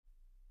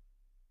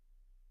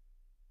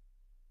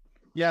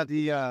Yeah,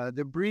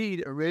 the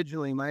breed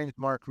originally, my name is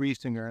Mark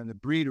Reasinger, and the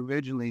breed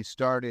originally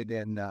started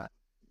in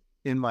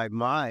my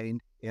mind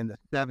in the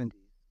 70s.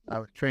 I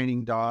was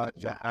training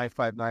dogs at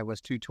I-59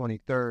 West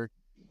 223rd,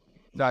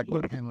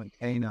 dog handling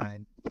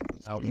canine.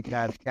 We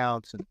had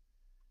accounts and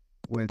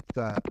with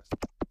uh,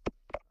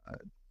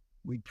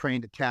 we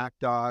trained attack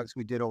dogs.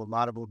 We did a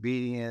lot of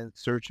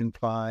obedience, search and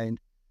find.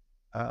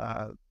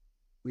 Uh,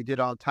 we did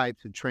all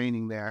types of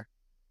training there,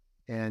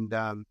 and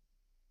the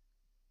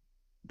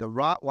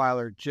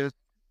Rottweiler just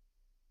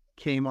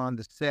came on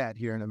the set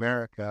here in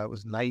America. It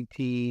was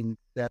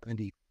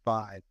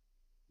 1975.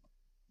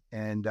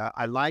 And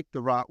I like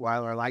the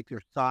Rottweiler. I like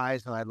their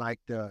size and I like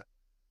their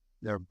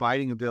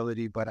biting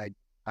ability, but I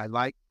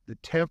like the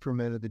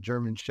temperament of the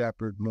German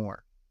Shepherd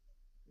more.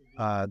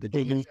 The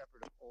German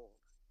Shepherd is old.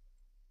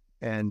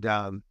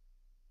 And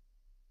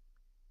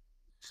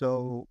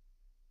so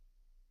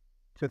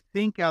to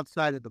think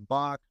outside of the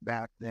box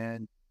back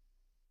then,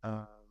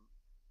 um,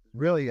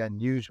 really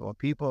unusual.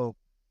 People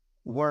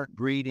weren't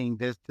breeding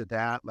this to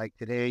that. Like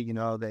today,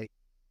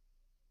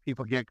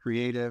 people get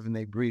creative and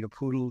they breed a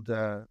poodle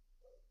to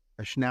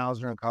a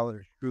schnauzer and call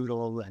it a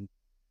strudel. And,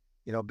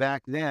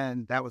 back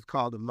then that was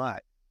called a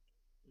mutt.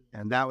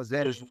 And that was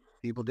it.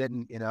 People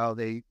didn't,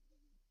 they'd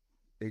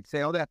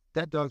say, oh, that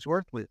dog's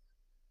worthless.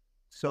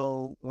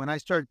 So when I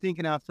started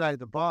thinking outside of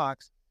the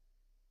box,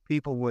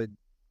 people would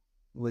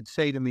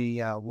say to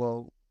me,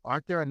 well,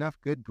 aren't there enough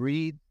good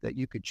breeds that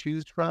you could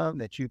choose from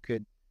that you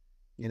could,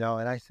 and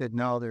I said,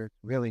 no, there's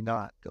really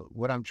not.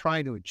 What I'm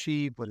trying to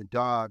achieve with a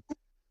dog,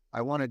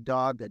 I want a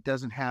dog that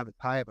doesn't have as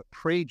high of a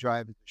prey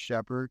drive as a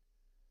shepherd,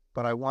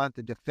 but I want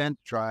the defense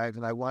drive,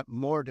 and I want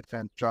more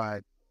defense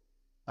drive.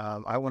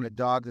 I want a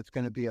dog that's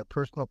going to be a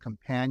personal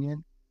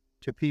companion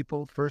to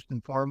people first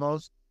and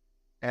foremost,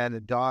 and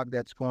a dog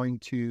that's going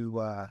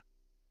to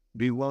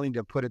be willing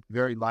to put its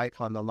very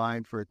life on the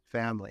line for its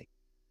family.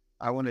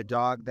 I want a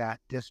dog that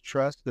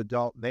distrusts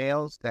adult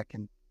males, that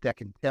can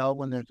tell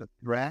when there's a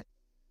threat.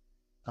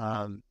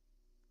 And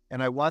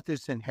I want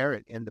this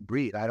inherent in the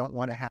breed. I don't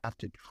want to have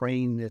to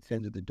train this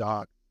into the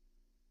dog.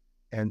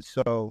 And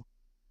so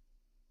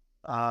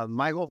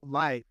my whole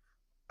life,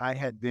 I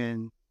had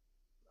been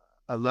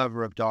a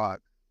lover of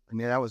dogs. I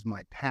mean, that was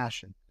my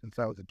passion since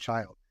I was a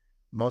child.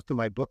 Most of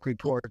my book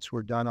reports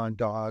were done on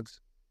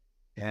dogs.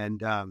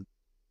 And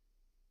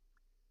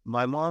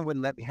my mom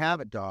wouldn't let me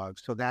have a dog,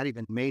 so that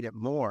even made it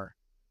more.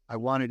 I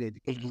wanted it.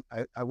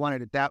 I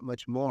wanted it that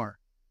much more.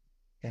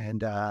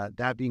 And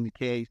that being the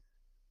case,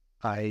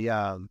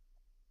 I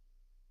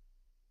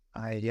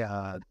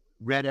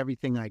read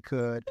everything I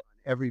could on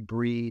every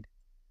breed,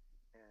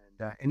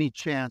 and any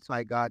chance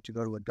I got to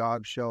go to a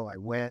dog show, I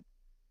went.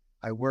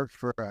 I worked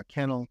for a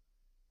kennel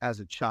as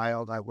a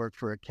child. I worked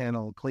for a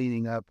kennel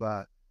cleaning up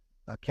a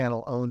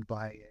kennel owned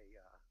by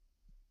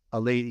a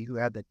lady who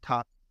had the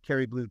top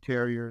Kerry Blue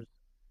Terriers.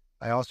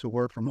 I also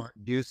worked for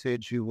Martin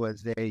Dusage, who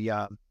was a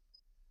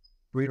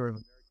breeder of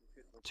American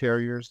Pit Bull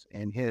Terriers,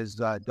 and his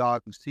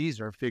dog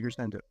Caesar figures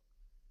into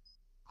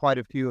quite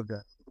a few of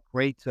the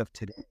greats of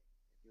today. If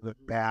you look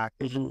back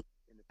in the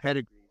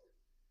pedigrees.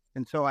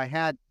 And so I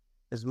had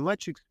as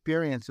much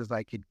experience as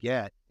I could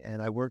get,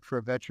 and I worked for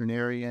a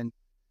veterinarian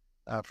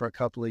for a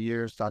couple of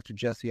years, Dr.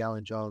 Jesse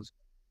Allen Jones,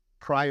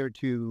 prior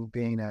to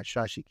being at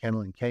Shashi Kennel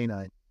and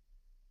Canine.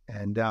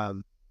 And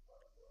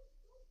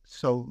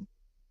so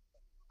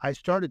I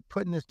started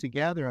putting this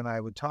together, and I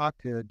would talk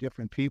to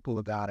different people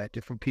about it,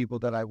 different people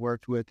that I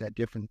worked with at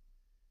different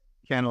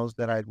kennels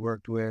that I'd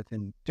worked with,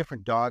 and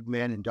different dog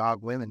men and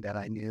dog women that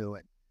I knew.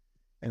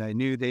 And I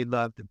knew they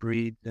loved the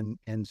breeds.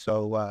 And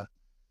so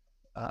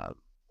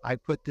I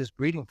put this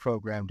breeding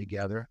program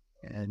together,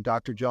 and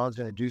Dr. Jones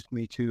introduced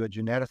me to a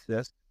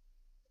geneticist.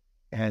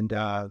 And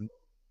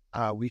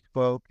we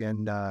spoke,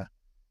 and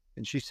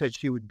she said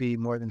she would be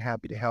more than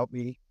happy to help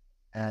me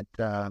at,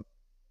 at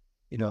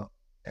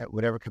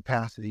whatever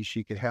capacity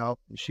she could help.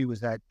 She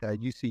was at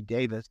UC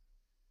Davis,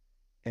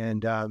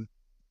 and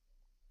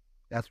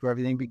that's where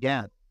everything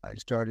began. I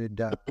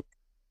started,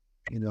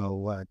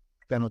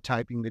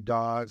 phenotyping the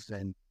dogs.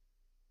 And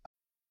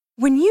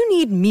when you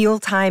need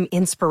mealtime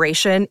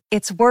inspiration,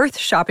 it's worth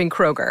shopping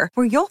Kroger,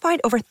 where you'll find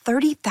over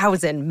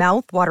 30,000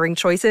 mouth-watering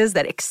choices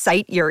that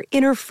excite your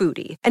inner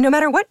foodie. And no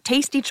matter what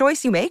tasty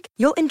choice you make,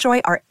 you'll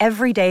enjoy our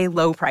everyday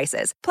low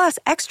prices, plus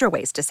extra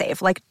ways to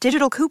save, like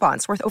digital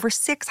coupons worth over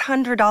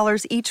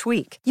 $600 each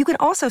week. You can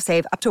also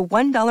save up to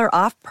 $1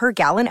 off per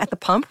gallon at the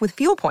pump with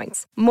fuel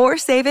points. More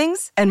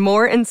savings and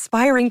more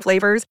inspiring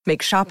flavors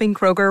make shopping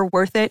Kroger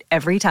worth it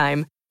every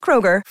time.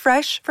 Kroger,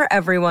 fresh for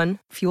everyone.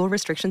 Fuel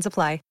restrictions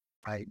apply.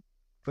 I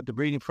put the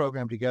breeding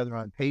program together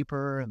on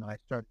paper, and I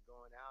started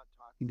going out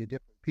talking to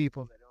different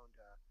people that owned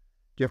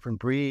different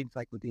breeds,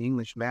 like with the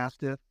English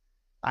Mastiff.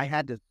 I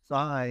had to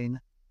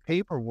sign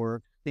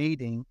paperwork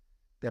stating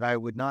that I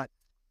would not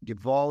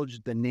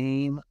divulge the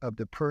name of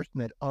the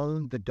person that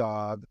owned the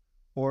dog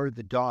or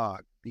the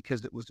dog,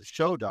 because it was a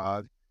show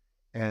dog,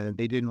 and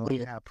they didn't want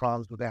to have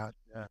problems with that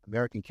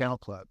American Kennel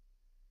Club.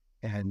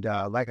 And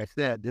like I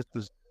said, this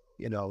was,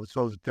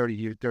 so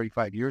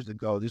 35 years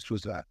ago. This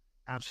was a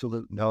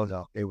absolute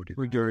no. They were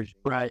discouraging.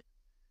 Right.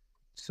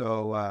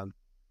 So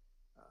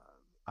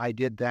I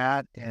did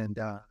that, and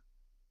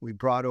we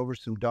brought over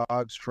some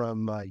dogs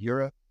from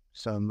Europe,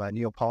 some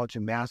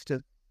Neapolitan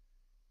Mastiff.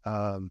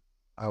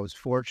 I was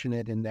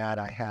fortunate in that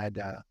I had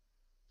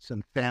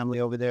some family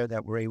over there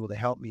that were able to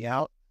help me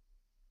out,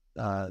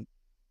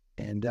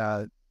 and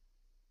spent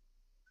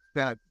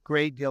a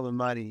great deal of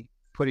money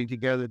putting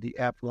together the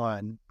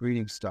F1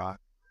 breeding stock.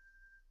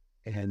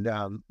 And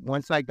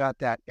once I got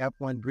that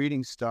F1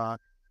 breeding stock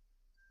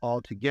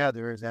all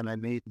together, then I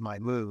made my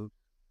move.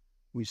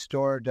 We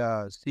stored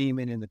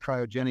semen in the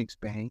cryogenics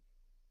bank,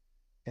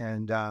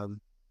 and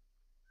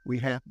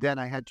then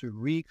I had to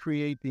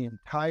recreate the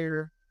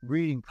entire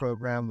breeding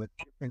program with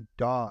different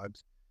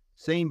dogs,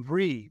 same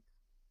breed,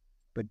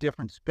 but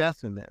different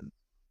specimens,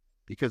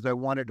 because I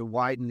wanted to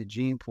widen the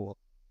gene pool.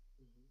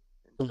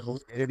 Mm-hmm.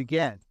 Did it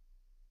again.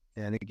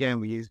 And again,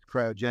 we used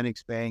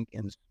cryogenics bank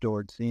and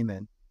stored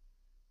semen.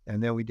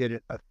 And then we did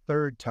it a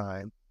third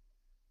time.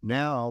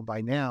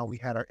 By now, we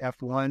had our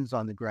F1s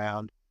on the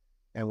ground.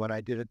 And when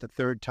I did it the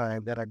third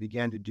time, then I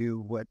began to do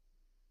what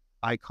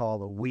I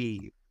call a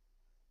weave.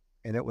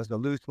 And it was a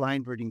loose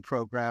line breeding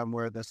program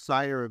where the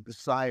sire of the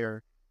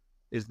sire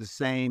is the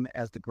same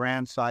as the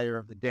grandsire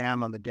of the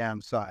dam on the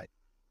dam side.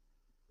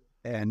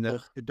 And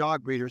the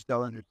dog breeders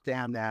don't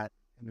understand that,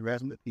 and the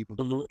rest of the people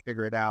don't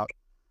figure it out.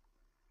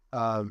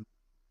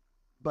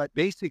 But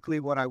basically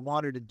what I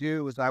wanted to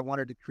do was I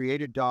wanted to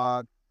create a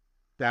dog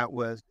that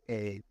was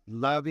a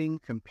loving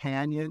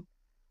companion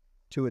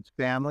to its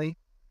family.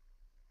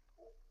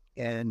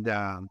 And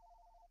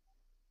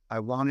I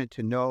wanted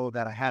to know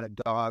that I had a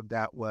dog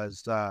that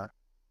was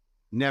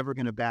never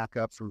going to back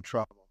up from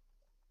trouble.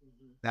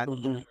 That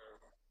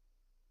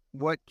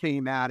what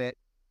came at it,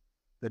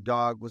 the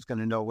dog was going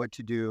to know what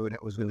to do, and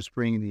it was going to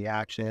spring into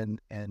action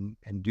and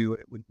do what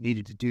it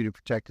needed to do to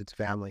protect its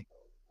family.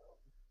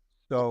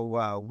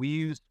 So we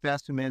used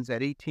specimens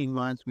at 18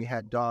 months. We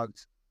had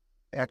dogs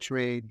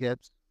x-rayed,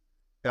 hips,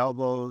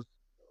 elbows,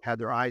 had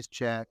their eyes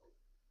checked.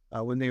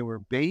 When they were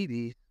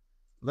babies,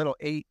 little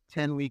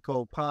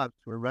 8-10-week-old pups,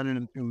 we're running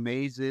them through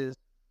mazes,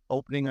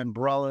 opening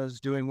umbrellas,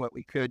 doing what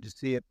we could to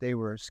see if they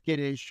were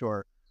skittish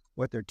or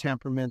what their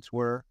temperaments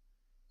were.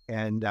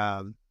 And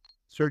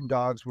certain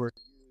dogs were,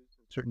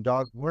 certain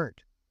dogs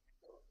weren't.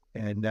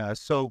 And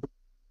so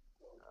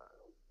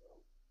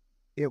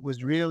it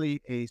was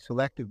really a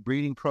selective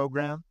breeding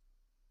program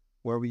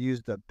where we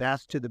used the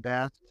best to the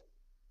best.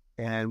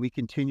 And we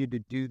continued to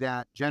do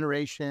that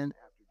generation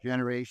after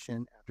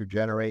generation after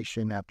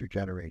generation after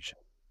generation.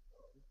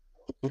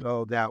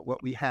 So that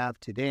what we have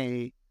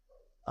today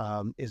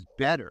is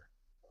better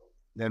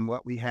than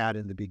what we had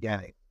in the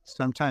beginning.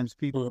 Sometimes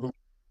people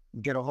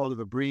get a hold of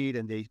a breed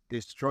and they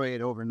destroy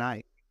it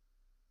overnight.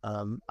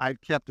 I've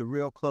kept a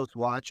real close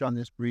watch on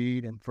this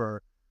breed, and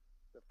for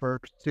the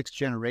first 6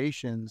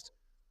 generations,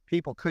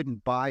 people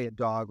couldn't buy a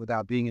dog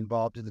without being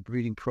involved in the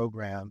breeding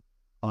program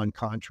on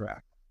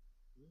contract.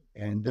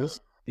 And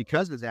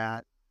because of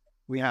that,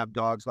 we have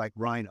dogs like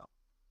Rhino.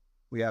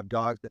 We have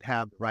dogs that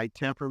have the right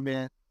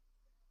temperament,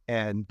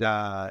 and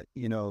they're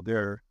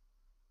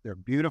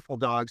beautiful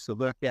dogs to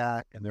look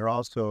at, and they're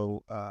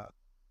also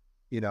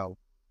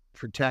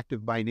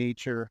protective by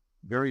nature,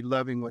 very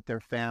loving with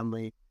their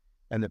family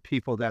and the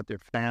people that their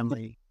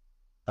family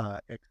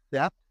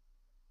accept,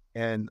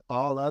 and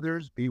all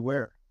others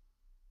beware.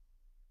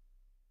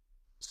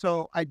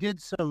 So I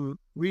did some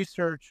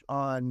research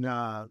on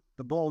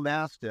the Bull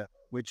Mastiff,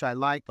 which I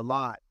liked a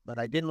lot, but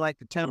I didn't like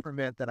the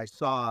temperament that I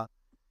saw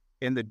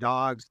in the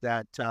dogs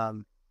that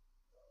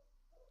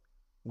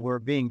were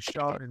being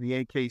shown in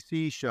the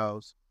AKC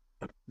shows.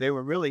 They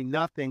were really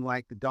nothing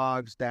like the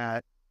dogs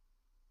that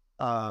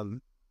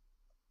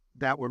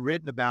were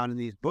written about in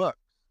these books.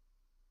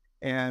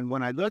 And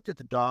when I looked at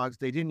the dogs,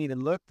 they didn't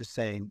even look the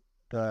same.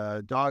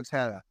 The dogs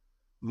had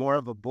more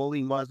of a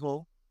bully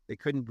muzzle. They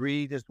couldn't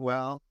breathe as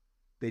well.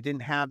 They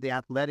didn't have the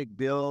athletic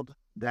build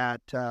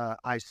that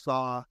I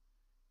saw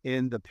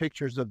in the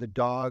pictures of the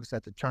dogs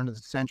at the turn of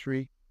the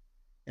century.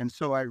 And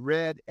so I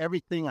read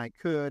everything I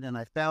could, and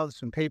I found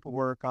some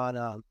paperwork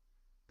on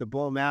the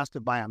Bull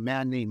Mastiff by a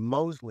man named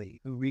Mosley,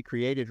 who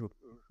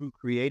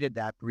created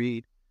that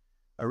breed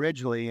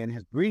originally in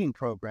his breeding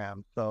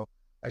program. So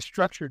I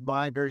structured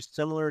mine very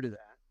similar to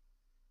that.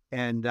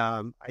 And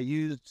I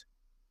used,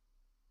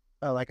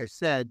 like I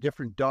said,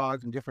 different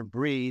dogs and different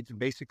breeds. And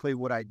basically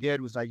what I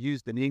did was I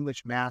used an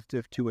English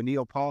Mastiff to a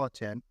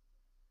Neapolitan,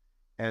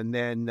 and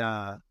then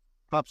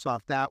pups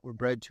off that were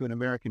bred to an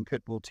American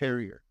Pit Bull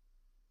Terrier.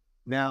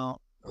 Now,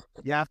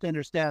 you have to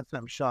understand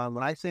something, Sean.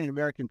 When I say an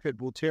American Pit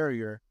Bull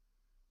Terrier,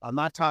 I'm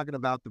not talking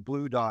about the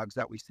blue dogs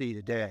that we see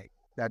today.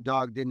 That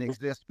dog didn't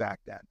exist back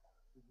then.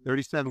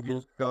 37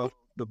 years ago,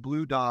 the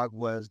blue dog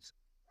was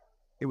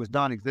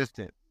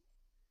non-existent.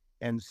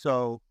 And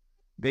so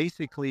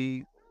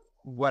basically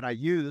what I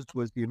used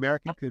was the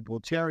American Pit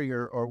Bull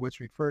Terrier, or what's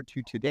referred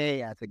to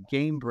today as a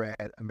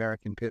game-bred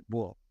American Pit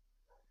Bull.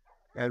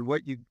 And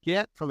what you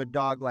get from a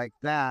dog like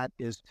that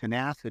is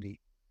tenacity.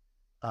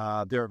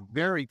 They're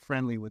very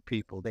friendly with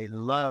people. They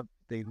love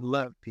they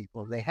loved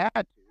people. They had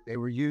to. They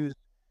were used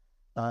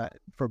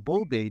for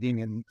bull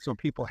baiting, and so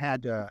people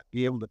had to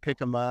be able to pick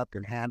them up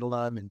and handle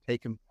them and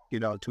take them,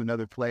 to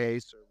another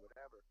place or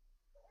whatever,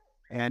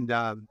 and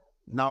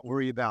not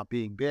worry about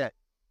being bit.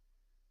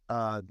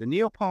 The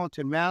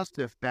Neapolitan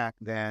Mastiff back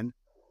then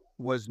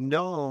was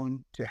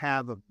known to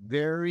have a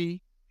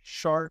very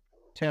sharp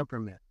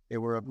temperament. They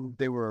were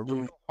a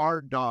real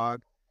hard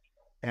dog,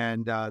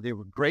 and they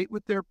were great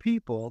with their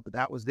people, but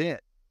that was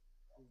it.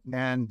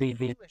 And the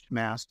English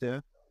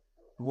Mastiff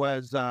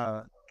was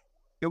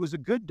it was a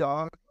good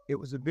dog. It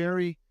was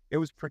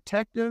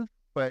protective,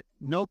 but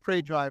no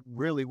prey drive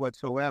really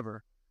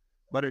whatsoever.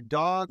 But a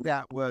dog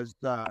that was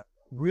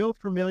real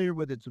familiar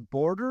with its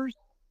borders.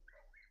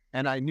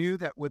 And I knew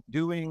that with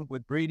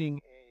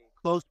breeding a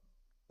close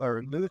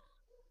or loose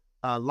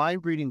line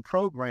breeding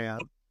program,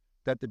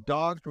 that the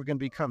dogs were going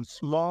to become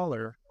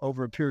smaller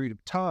over a period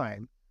of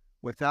time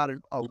without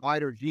a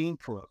wider gene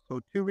pool. So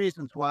two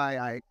reasons why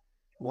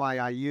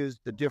I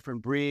used the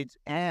different breeds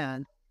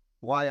and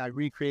why I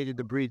recreated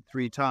the breed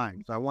 3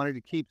 times. I wanted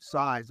to keep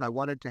size. I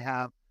wanted to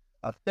have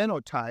a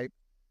phenotype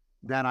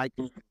that I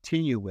could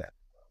continue with.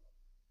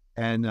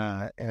 And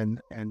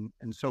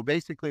so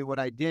basically what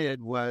I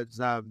did was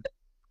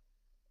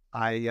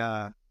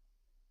I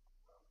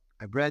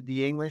bred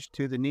the English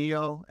to the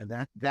Neo, and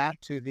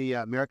that to the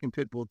American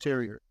Pit Bull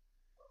Terrier.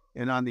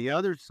 And on the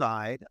other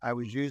side, I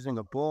was using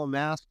a Bull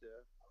Mastiff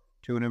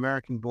to an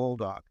American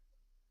Bulldog.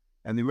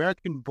 And the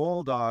American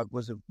Bulldog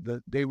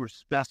they were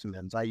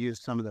specimens. I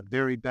used some of the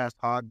very best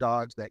hog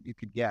dogs that you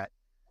could get.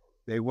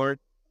 They weren't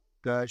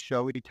the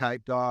showy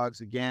type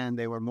dogs. Again,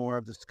 they were more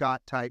of the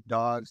Scott type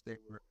dogs. They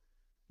were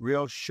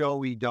real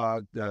showy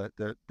dogs.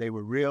 They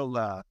were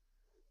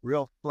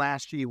real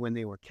flashy when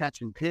they were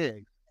catching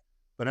pigs.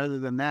 But other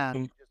than that,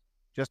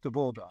 just a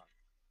bulldog.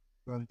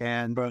 Right.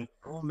 And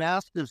Bull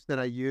Mastiffs that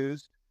I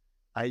used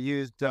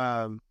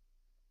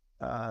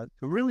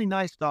really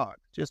nice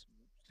dogs, just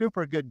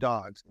super good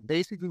dogs.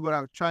 Basically, what I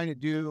was trying to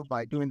do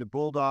by doing the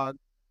bulldog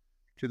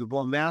to the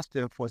Bull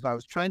Mastiff was I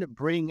was trying to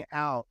bring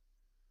out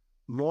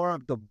more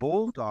of the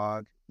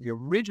bulldog, the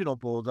original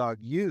bulldog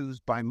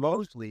used by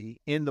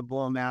Mosley in the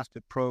Bull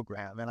Mastiff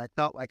program, and I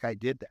felt like I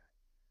did that.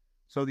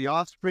 So the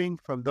offspring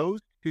from those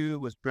two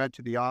was bred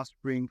to the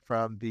offspring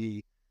from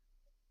the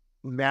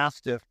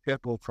Mastiff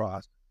Pit Bull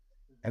cross,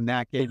 and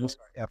that gave us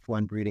our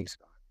F1 breeding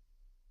stock.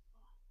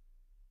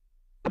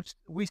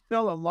 We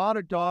sell a lot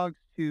of dogs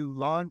to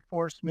law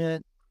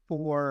enforcement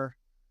for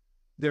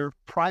their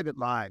private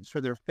lives,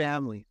 for their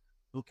families.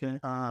 Okay.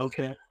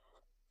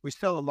 We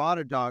sell a lot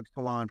of dogs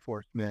to law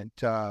enforcement.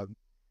 Like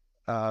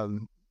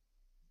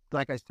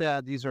I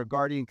said, these are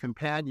guardian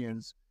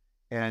companions,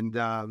 and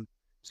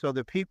so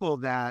the people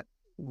that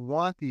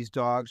want these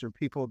dogs are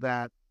people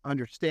that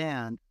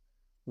understand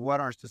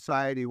where our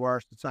society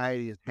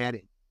is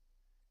heading.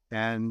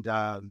 And,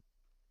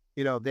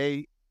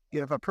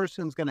 if a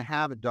person's going to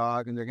have a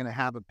dog and they're going to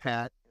have a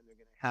pet and they're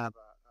going to have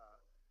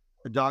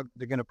a dog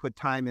they're going to put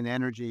time and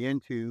energy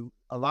into,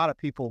 a lot of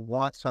people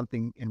want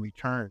something in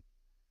return.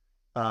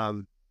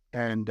 It's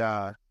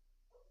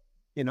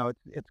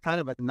kind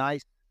of a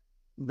nice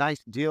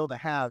deal to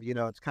have.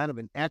 It's kind of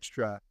an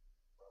extra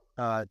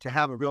to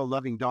have a real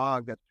loving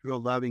dog that's real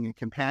loving and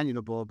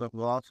companionable, but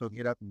will also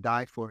get up and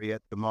die for you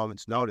at the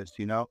moment's notice,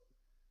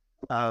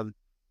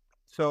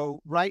 So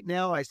right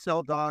now I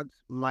sell dogs.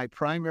 My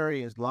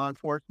primary is law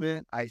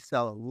enforcement. I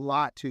sell a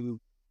lot to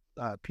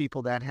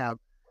people that have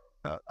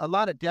a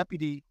lot of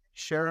deputy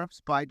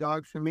sheriffs buy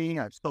dogs from me.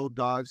 I've sold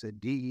dogs at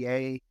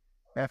DEA,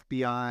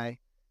 FBI,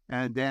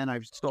 and then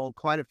I've sold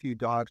quite a few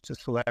dogs to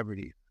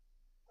celebrities.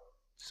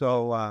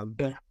 So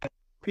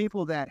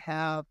people that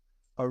have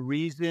a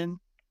reason,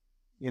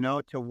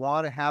 to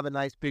want to have a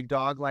nice big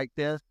dog like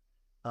this,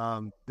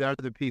 they're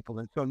the people.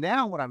 And so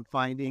now what I'm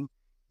finding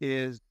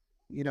is,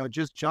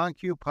 just John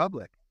Q.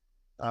 public.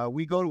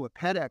 We go to a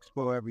pet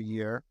expo every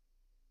year,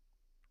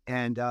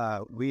 and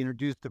we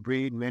introduce the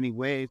breed in many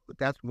ways, but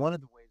that's one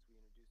of the ways we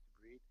introduce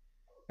the breed.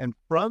 And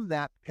from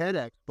that pet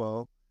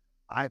expo,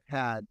 I've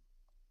had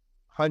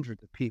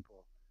hundreds of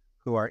people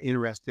who are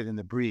interested in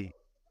the breed.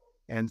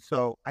 And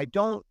so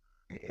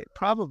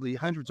probably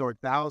hundreds or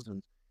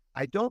thousands.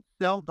 I don't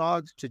sell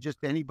dogs to just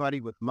anybody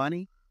with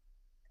money.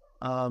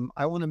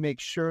 I want to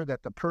make sure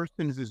that the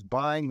person who's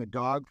buying the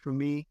dog from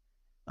me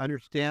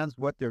understands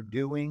what they're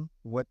doing,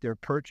 what they're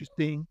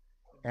purchasing,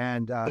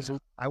 and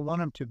I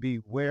want them to be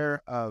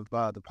aware of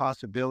the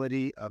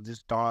possibility of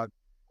this dog,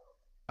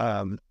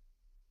 of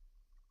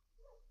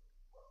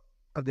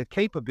the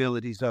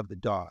capabilities of the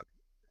dog,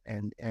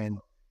 and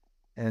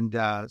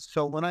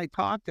so when I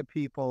talk to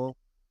people,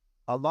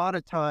 a lot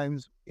of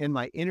times in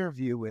my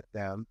interview with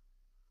them,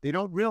 they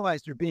don't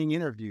realize they're being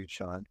interviewed,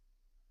 Sean.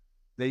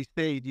 They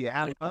say, "Do you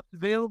have pups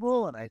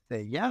available?" And I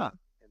say, "Yeah."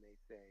 And they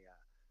say,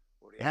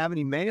 "Well, do you have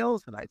any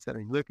males?" And I said,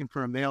 "Are you looking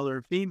for a male or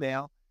a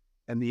female?"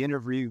 And the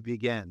interview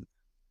begins.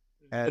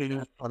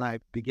 And when I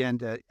begin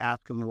to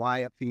ask them why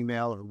a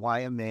female or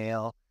why a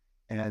male,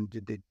 and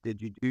did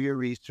you do your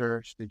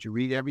research? Did you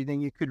read everything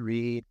you could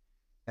read?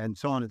 and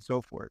so on and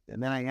so forth.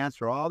 And then I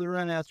answer all their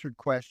unanswered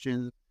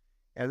questions.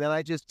 And then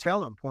I just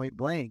tell them point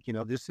blank,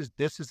 this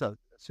is a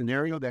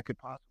scenario that could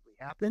possibly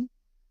happen.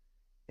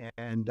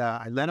 And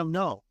I let them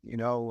know,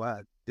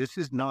 this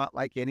is not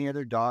like any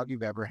other dog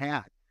you've ever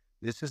had.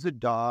 This is a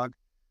dog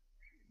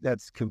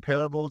that's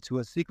comparable to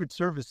a Secret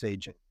Service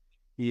agent.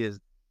 He is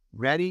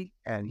ready,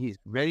 and he's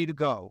ready to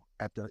go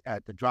at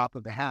the drop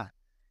of a hat.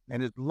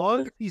 And as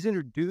long as he's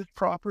introduced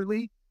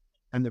properly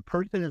and the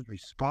person is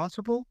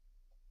responsible,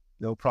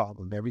 no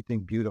problem,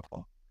 everything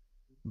beautiful.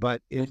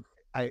 But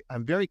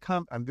I'm very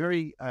confident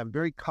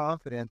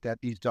that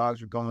these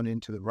dogs are going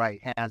into the right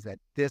hands at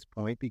this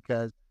point,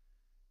 because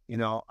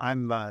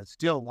I'm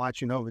still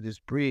watching over this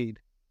breed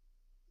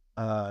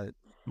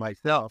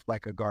myself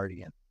like a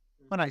guardian.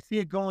 When I see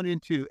it going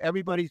into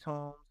everybody's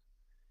homes,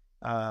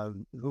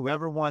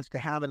 whoever wants to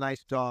have a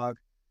nice dog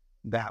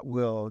that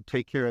will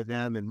take care of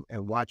them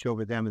and watch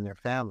over them and their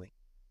family.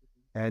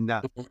 And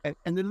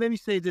then let me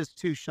say this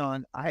too,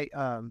 Sean.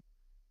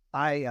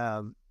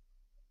 I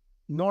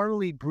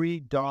normally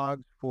breed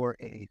dogs for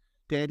a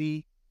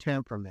steady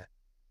temperament,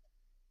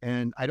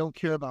 and I don't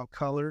care about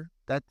color.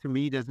 That to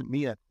me doesn't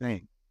mean a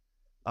thing.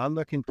 I'm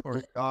looking for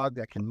a dog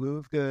that can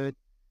move good,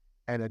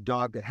 and a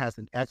dog that has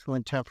an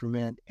excellent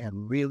temperament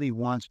and really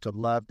wants to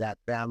love that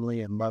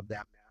family and love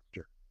that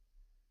master.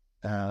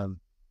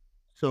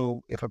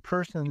 So if a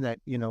person that,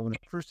 when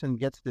a person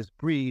gets this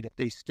breed, if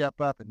they step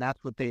up and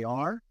that's what they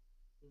are,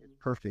 it's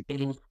perfect.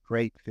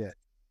 Great fit.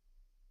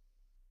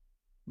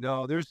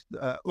 No, there's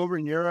over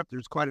in Europe,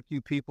 there's quite a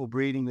few people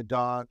breeding the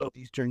dog.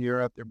 Eastern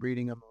Europe, they're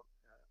breeding them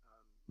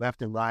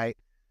left and right.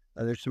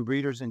 There's some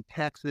breeders in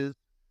Texas.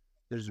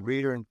 There's a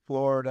breeder in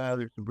Florida.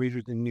 There's some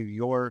breeders in New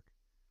York.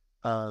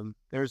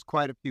 There's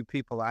quite a few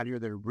people out here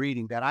that are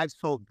breeding, that I've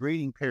sold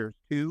breeding pairs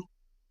to.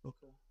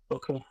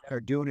 Okay. That are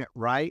doing it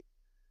right.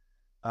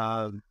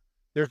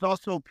 There's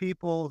also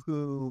people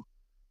who,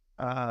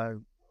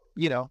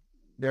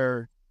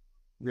 they're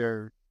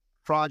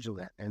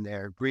fraudulent, and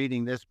they're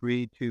breeding this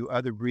breed to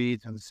other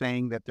breeds and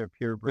saying that they're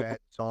purebred and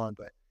so on.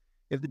 But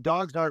if the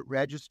dogs aren't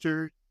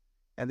registered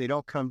and they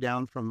don't come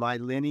down from my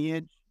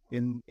lineage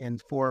in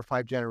 4 or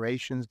 5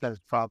 generations, that is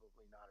probably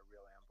not a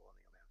real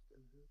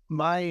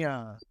Ambullneo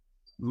Mastiff.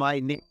 My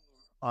name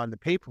on the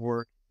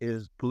paperwork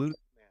is Bluesman.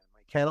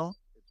 My kennel,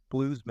 it's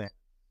Bluesman.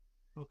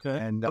 Okay.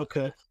 And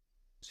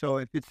so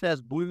if it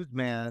says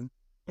Bluesman's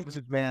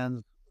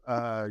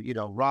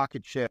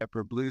rocket ship,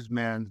 or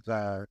Bluesman's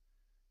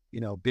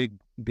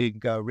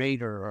big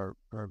raider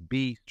or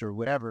beast or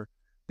whatever,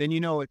 then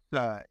it's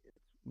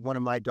one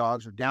of my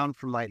dogs or down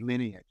from my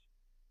lineage.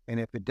 And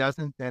if it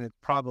doesn't, then it's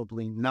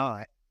probably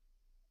not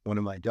one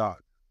of my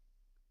dogs.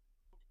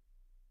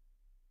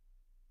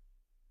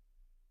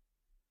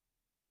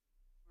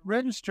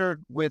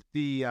 Registered with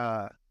the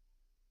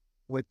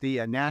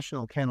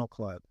National Kennel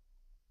Club.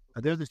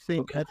 They're the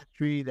same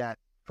registry that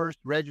first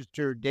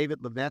registered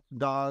David Levette's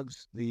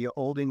dogs, the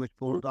Old English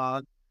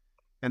Bulldog,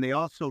 and they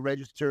also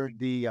registered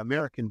the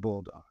American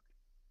Bulldog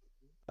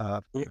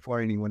before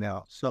anyone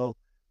else. So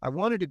I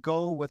wanted to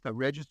go with a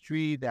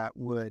registry that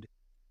would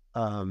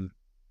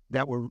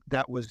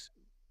that was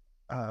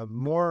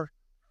more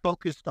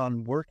focused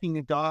on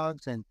working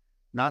dogs and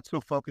not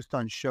so focused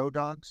on show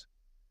dogs,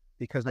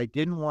 because I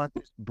didn't want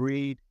this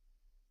breed,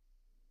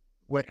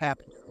 what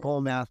happened to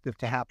Bull Mastiff,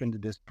 to happen to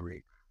this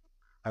breed.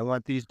 I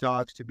want these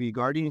dogs to be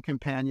guardian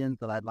companions,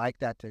 and I'd like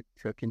that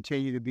to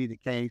continue to be the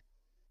case,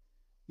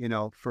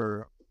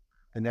 for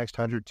the next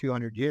 100,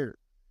 200 years.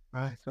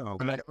 Right. So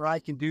whatever I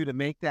can do to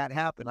make that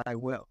happen, I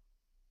will.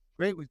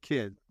 Great with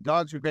kids.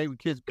 Dogs are great with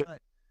kids,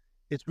 but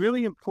it's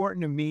really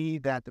important to me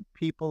that the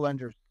people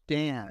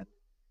understand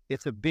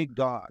it's a big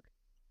dog.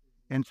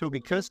 And so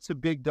because it's a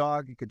big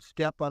dog, you could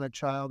step on a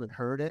child and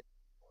hurt it.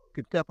 You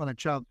could step on a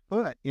child's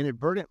foot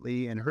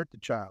inadvertently and hurt the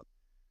child.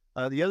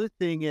 The other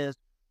thing is,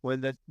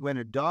 when a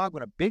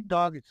big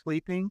dog is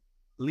sleeping,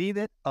 leave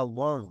it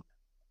alone.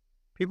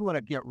 People want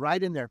to get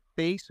right in their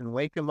face and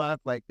wake them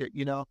up, like it's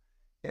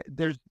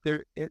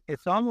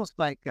almost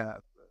like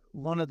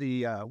one of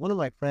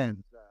my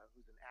friends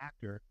who's an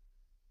actor,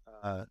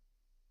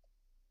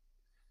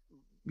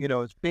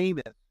 is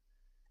famous.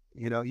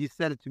 He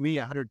said it to me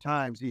 100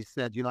 times. He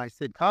said, I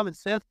said, common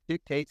sense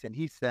dictates, and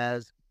he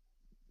says,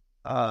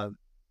 common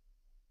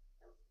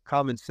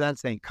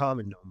sense ain't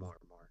common no more.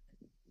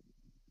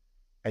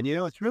 And,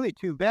 it's really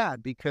too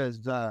bad,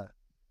 because,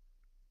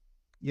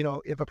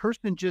 if a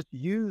person just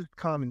used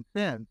common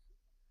sense,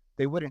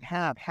 they wouldn't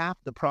have half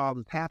the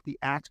problems, half the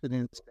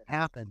accidents that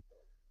happen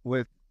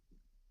with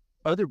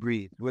other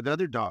breeds, with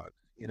other dogs,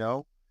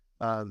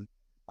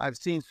 I've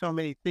seen so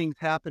many things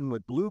happen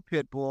with blue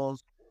pit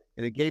bulls,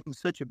 and it gave them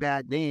such a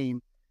bad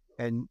name.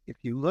 And if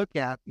you look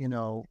at,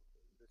 the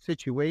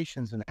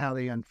situations and how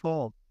they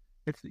unfold,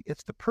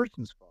 it's the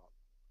person's fault.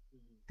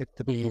 It's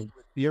the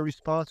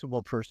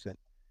irresponsible person.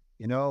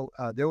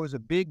 There was a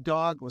big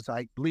dog,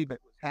 I believe it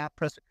was half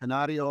Presa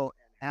Canario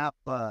and half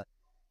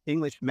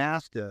English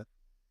Mastiff,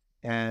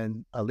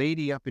 and a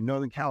lady up in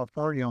Northern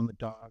California owned the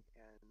dog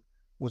and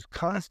was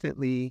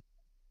constantly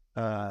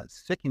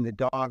sicking the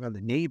dog on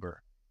the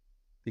neighbor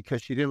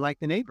because she didn't like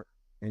the neighbor.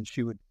 And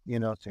she would, say,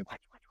 watch, watch,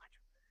 watch.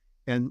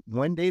 And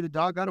one day the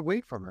dog got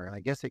away from her. And I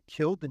guess it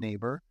killed the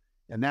neighbor.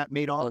 And that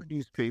made all the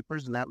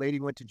newspapers. And that lady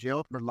went to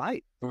jail for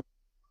life.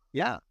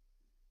 Yeah.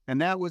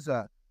 And that was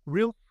a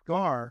real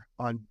scar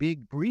on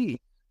big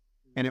breeds.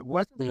 And it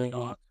wasn't the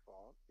dog's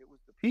fault. It was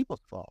the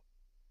people's fault.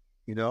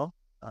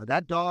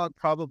 That dog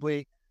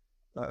probably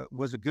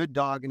was a good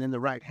dog, and in the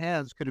right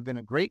hands could have been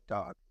a great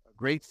dog, a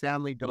great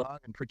family dog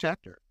and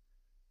protector.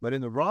 But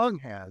in the wrong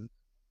hands,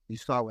 you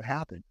saw what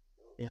happened.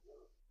 Yeah.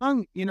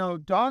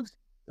 Dogs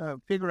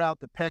figure out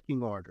the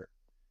pecking order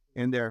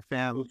in their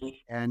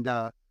family. And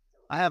I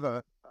have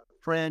a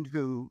friend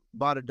who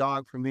bought a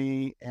dog for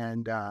me,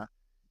 and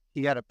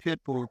he had a pit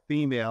bull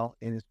female,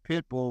 and his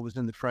pit bull was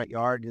in the front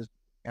yard. His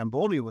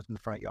Ambullneo was in the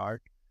front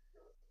yard.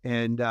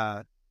 And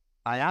I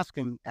asked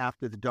him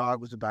after the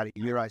dog was about a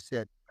year, I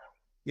said,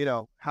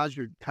 how's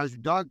your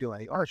dog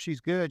doing? Oh,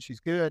 she's good. She's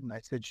good. And I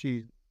said,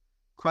 she's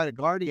quite a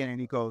guardian. And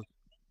he goes,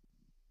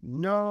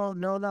 no,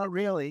 not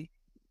really.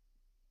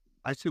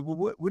 I said,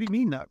 well, what do you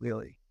mean not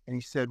really? And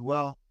he said,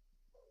 well,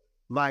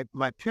 my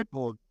pit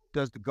bull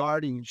does the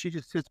guarding, and she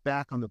just sits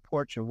back on the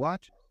porch and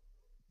watches.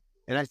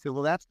 And I said,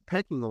 well, that's the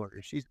pecking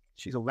order. She's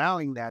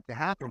allowing that to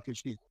happen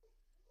because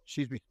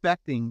she's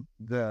respecting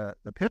the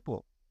pit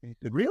bull. And he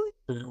said, really?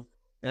 Mm-hmm.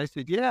 And I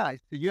said, yeah. I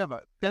said, you have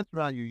a fence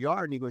around your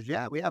yard? And he goes,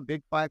 yeah, we have a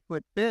big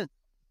 5-foot fence.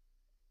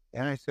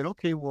 And I said,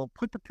 okay, well,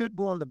 put the pit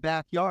bull in the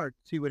backyard,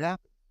 see what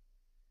happens.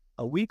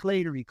 A week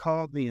later, he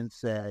called me and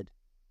said,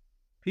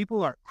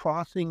 people are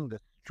crossing the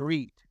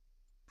street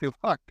to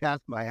walk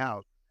past my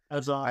house.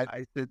 That's awesome.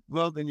 I said,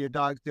 well, then your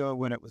dog's doing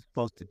what it was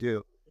supposed to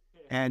do.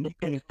 And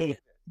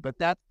but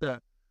that's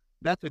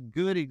a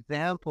good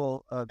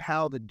example of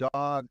how the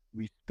dog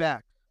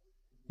respects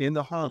in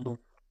the home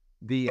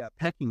the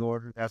pecking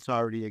order that's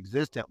already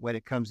existent when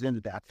it comes into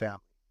that family.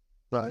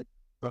 Right.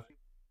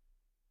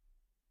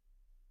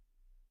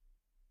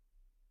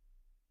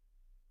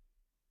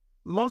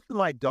 Most of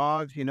my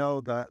dogs,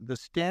 the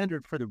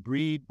standard for the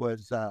breed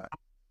was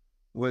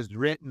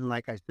written,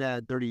 like I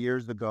said, 30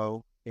 years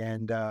ago,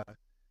 and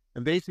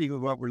basically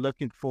what we're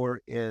looking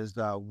for is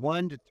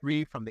 1 to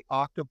 3 from the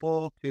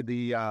occipital to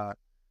the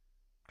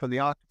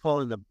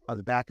occipital in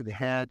the back of the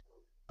head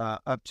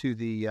up to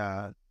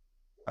the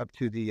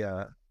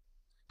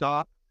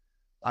stop.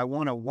 I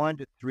want a 1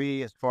 to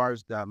 3 as far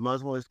as the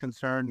muzzle is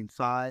concerned in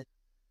size.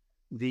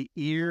 The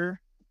ear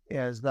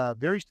is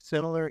very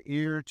similar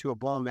ear to a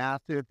bull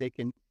mastiff. They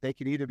can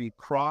either be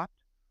cropped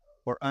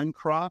or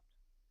uncropped.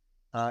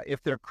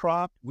 If they're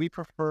cropped, we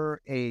prefer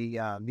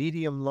a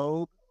medium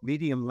lobe,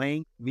 medium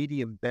length,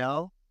 medium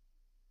bell.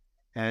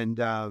 And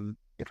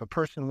if a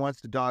person wants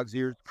the dog's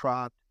ears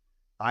cropped,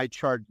 I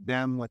charge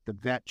them what the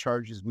vet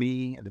charges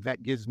me, and the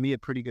vet gives me a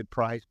pretty good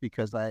price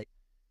because I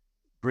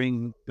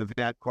bring the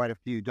vet quite a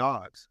few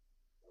dogs.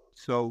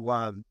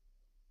 So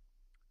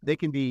they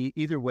can be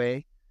either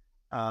way.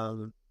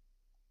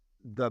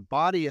 The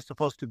body is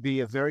supposed to be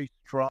a very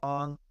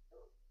strong,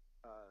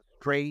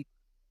 straight,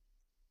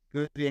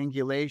 good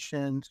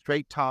angulation,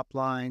 straight top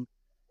line,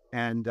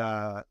 and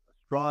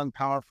strong,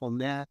 powerful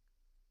neck,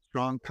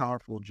 strong,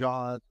 powerful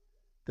jaws.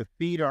 The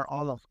feet are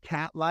almost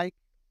cat-like.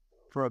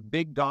 For a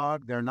big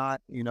dog, the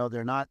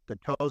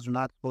toes are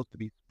not supposed to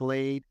be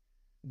splayed.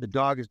 The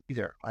dog is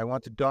either. I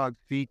want the dog's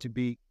feet to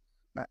be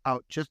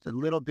out just a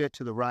little bit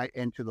to the right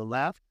and to the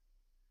left.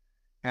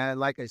 And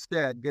like I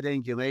said, good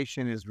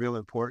angulation is real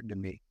important to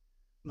me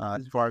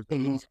as far as the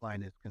lead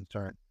line is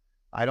concerned.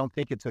 I don't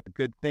think it's a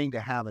good thing to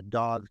have a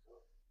dog's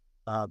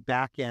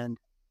back end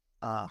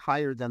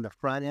higher than the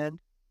front end.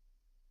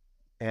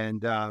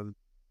 And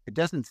it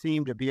doesn't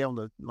seem to be able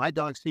to, my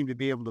dogs seem to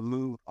be able to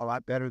move a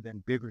lot better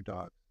than bigger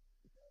dogs.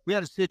 We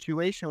had a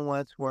situation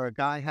once where a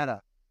guy had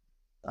a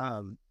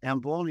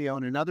Ambullneo,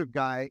 and another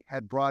guy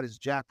had brought his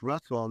Jack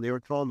Russell, and they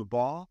were throwing the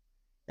ball,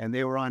 and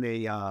they were on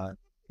a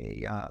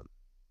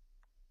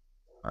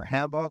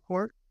handball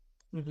court.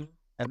 Mm-hmm.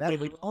 And that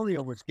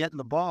Ambullneo was getting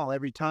the ball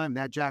every time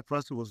that Jack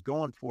Russell was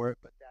going for it,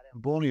 but that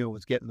Ambullneo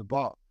was getting the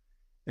ball.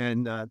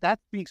 And that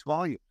speaks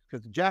volumes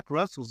because Jack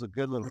Russell's a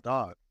good little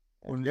dog.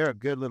 And they're a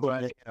good little,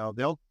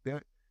 they'll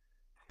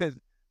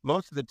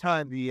most of the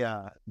time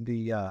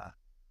the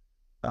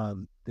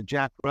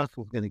Jack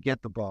Russell's going to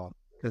get the ball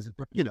because it's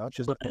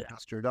just a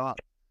faster dog.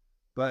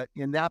 But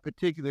in that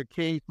particular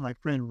case, my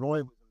friend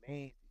Roy was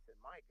amazed. He said,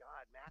 "My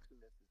God,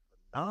 Maximus is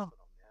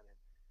phenomenal, man!"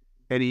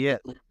 And he is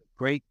a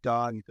great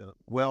dog. He's a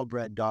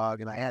well-bred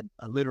dog, and I had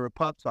a litter of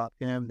pups off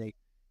him.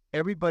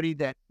 Everybody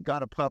that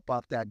got a pup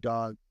off that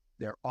dog,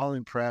 they're all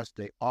impressed.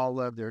 They all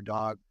love their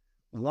dog.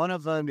 One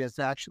of them is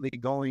actually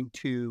going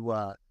to,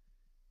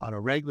 on a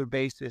regular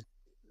basis,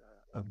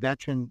 a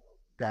veteran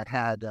that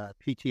had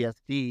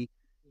PTSD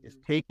is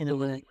taking it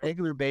on a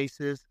regular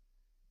basis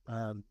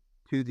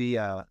to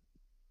the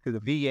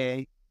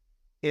VA,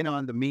 in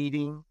on the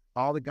meeting.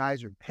 All the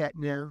guys are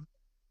petting him.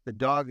 The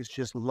dog is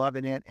just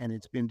loving it, and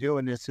it's been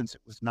doing this since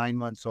it was 9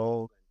 months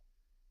old.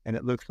 And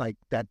it looks like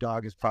that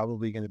dog is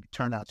probably going to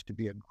turn out to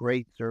be a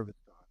great service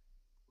dog.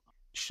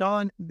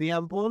 Sean, the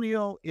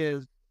Ambullneo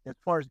is, as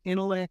far as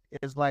intellect,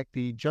 is like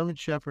the German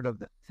Shepherd of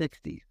the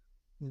 60s.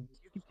 You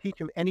can teach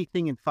them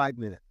anything in 5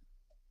 minutes.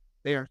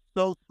 They are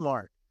so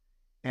smart.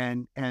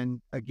 And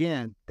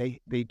again,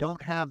 they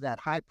don't have that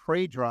high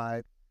prey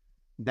drive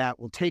that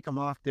will take them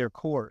off their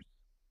course.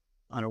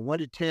 On a 1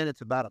 to 10,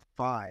 it's about a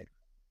 5.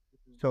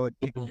 So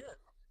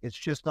it's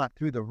just not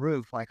through the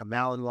roof like a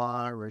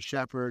Malinois or a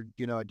Shepherd,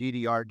 a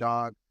DDR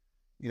dog.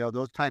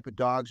 Those type of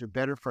dogs are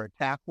better for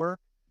attack work.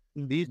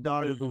 These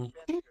dogs are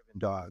driven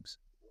dogs.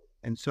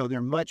 And so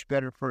they're much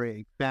better for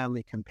a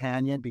family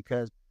companion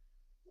because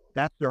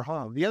that's their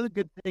home. The other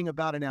good thing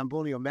about an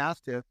Ambullneo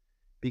Mastiff,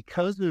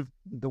 because of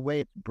the way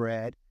it's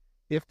bred,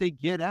 if they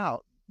get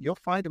out, you'll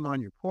find them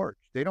on your porch.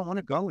 They don't want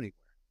to go anywhere.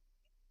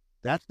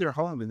 That's their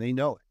home, and they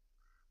know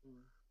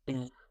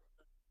it.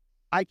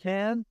 I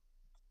can.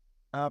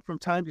 From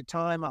time to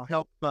time, I'll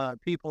help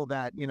people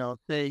that,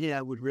 say, hey,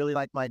 I would really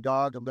like my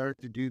dog to learn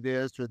to do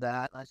this or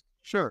that. I say,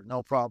 sure,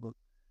 no problem.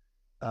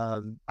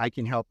 I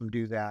can help them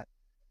do that.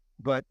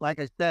 But like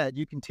I said,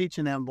 you can teach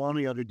an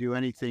Ambullneo to do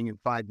anything in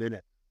 5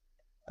 minutes.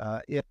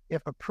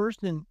 If a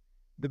person,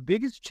 the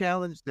biggest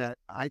challenge that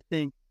I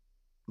think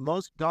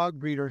most dog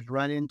breeders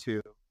run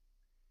into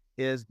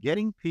is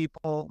getting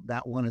people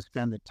that want to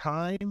spend the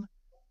time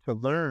to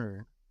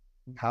learn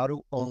how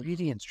to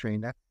obedience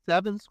train. That's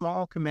 7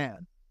 small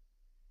commands.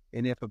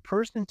 And if a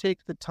person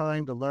takes the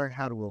time to learn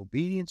how to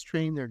obedience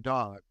train their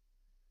dog,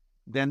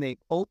 then they've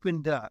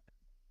opened up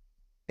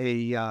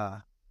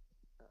the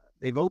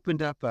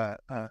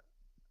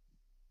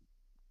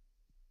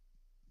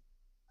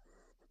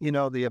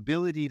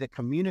ability to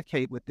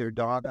communicate with their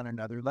dog on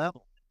another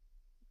level.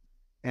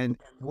 And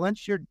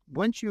once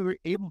you're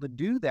able to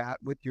do that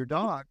with your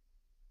dog,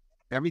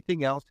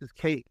 everything else is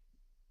cake.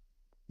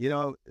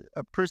 A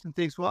person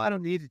thinks, well, I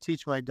don't need to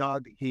teach my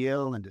dog to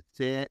heel and to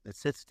sit,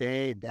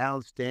 stay, and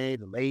down, stay,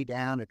 to lay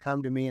down, and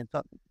come to me and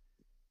stuff.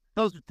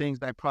 Those are things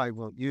I probably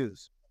won't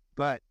use,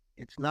 but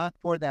it's not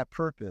for that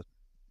purpose.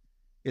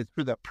 It's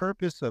for the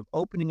purpose of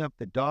opening up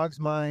the dog's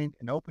mind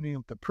and opening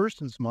up the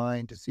person's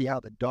mind to see how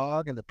the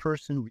dog and the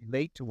person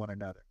relate to one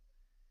another.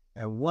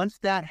 And once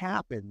that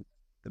happens,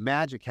 the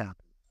magic happens.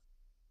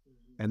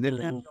 And then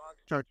that dog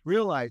starts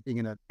realizing,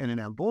 and an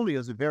Ambullneo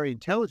is a very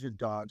intelligent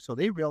dog, so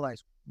they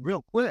realize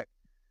real quick,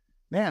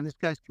 man, this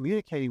guy's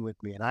communicating with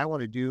me, and I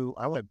want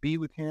to be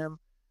with him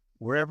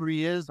wherever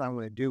he is. I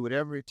want to do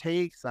whatever it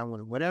takes.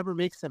 Whatever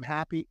makes him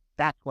happy.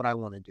 That's what I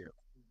want to do.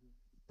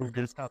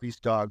 That's how these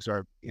dogs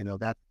are.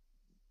 That's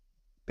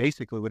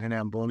basically what an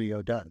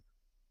Ambullneo does.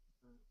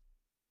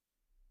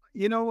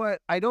 You know what?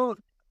 I don't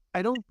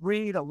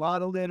breed a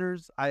lot of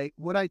litters.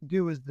 What I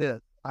do is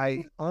this.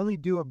 I only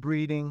do a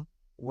breeding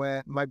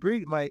when my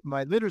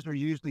litters are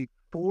usually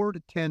 4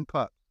 to 10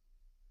 pups.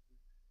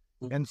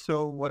 And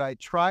so what I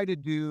try to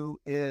do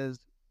is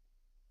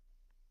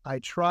I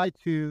try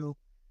to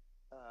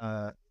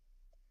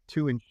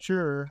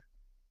ensure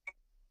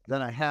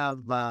that I have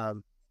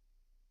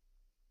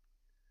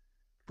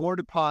 4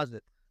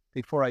 deposits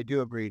before I do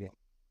a breeding.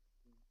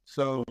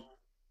 So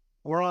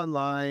we're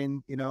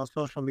online,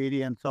 social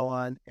media and so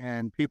on,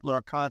 and people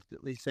are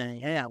constantly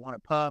saying, hey, I want a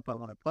pup, I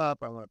want a pup,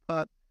 I want a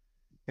pup.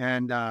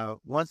 And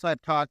once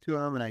I've talked to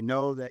them and I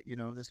know that,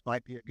 this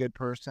might be a good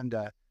person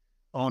to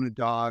own a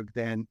dog,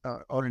 then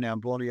own an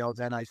Ambullneo,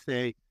 then I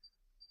say,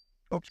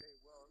 okay,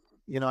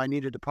 well, I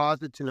need a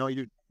deposit to know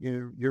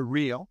you're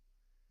real.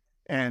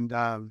 And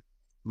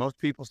most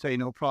people say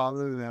no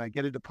problem. And then I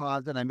get a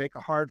deposit, I make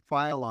a hard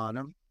file on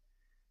them.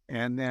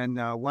 And then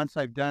once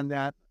I've done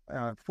that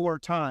 4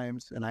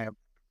 times and I have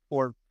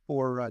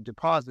four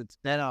deposits,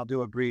 then I'll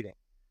do a breeding.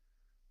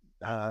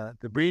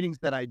 The breedings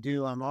that I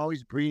do, I'm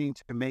always breeding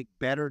to make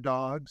better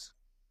dogs.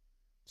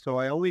 So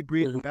I only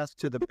breed the best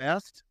to the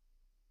best.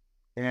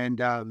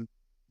 And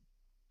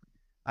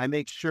I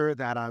make sure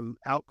that I'm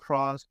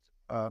outcrossed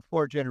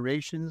 4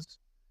 generations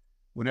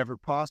whenever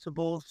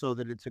possible so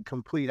that it's a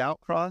complete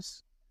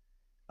outcross.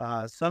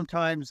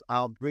 Sometimes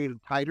I'll breed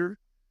tighter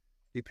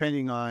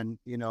depending on,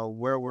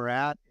 where we're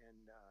at,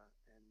 and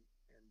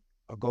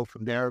I'll go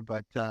from there.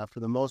 But for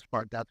the most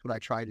part, that's what I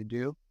try to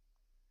do.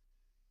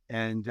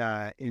 And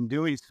in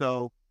doing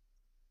so,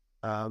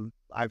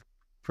 I've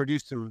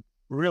produced some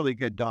really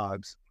good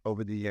dogs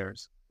over the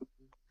years.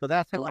 So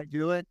that's how I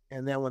do it.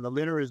 And then when the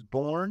litter is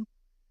born,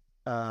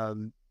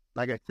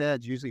 like I said,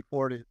 it's usually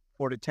 4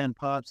 to 10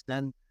 pups.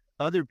 Then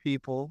other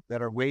people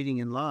that are waiting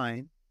in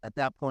line, at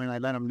that point, I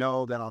let them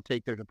know that I'll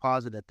take their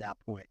deposit at that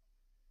point.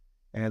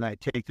 And I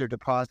take their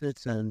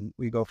deposits and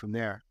we go from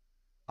there.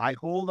 I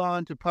hold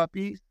on to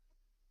puppies,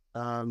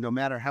 no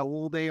matter how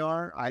old they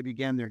are. I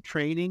began their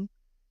training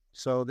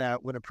so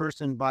that when a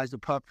person buys a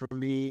pup from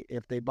me,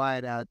 if they buy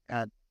it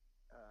at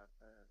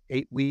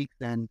 8 weeks,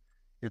 then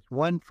it's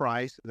one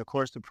price. And of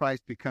course, the price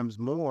becomes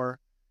more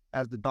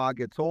as the dog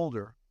gets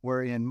older,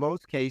 where in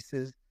most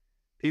cases,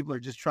 people are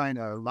just trying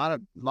to, a lot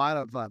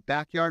of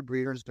backyard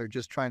breeders are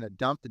just trying to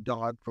dump the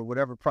dog for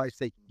whatever price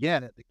they can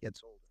get as it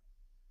gets older.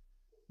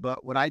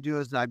 But what I do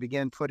is I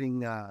begin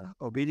putting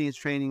obedience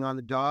training on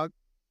the dog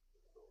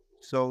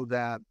so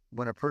that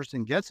when a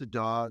person gets a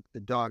dog, the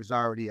dog's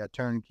already a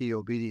turnkey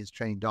obedience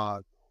trained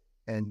dog.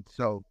 And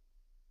so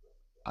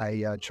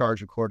I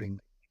charge accordingly.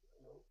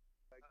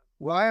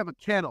 Well, I have a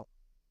kennel.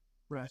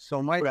 Right.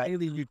 So my Right.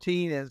 daily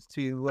routine is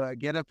to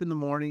get up in the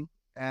morning,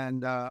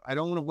 and I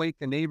don't want to wake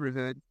the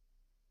neighborhood,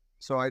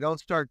 so I don't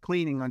start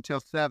cleaning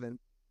until 7.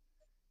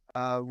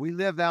 We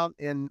live out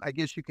in, I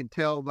guess you can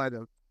tell by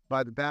the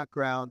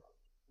background,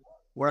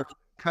 we're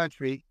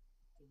country,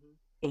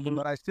 Mhm.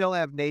 but I still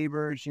have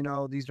neighbors.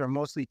 These are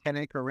mostly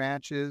 10-acre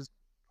ranches,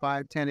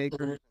 5, 10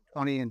 acres,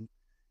 20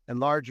 and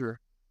larger.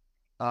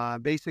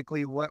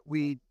 Basically, what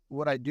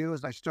I do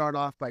is I start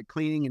off by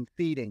cleaning and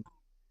feeding.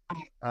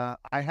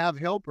 I have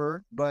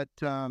helper, but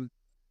I'm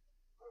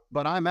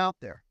out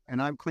there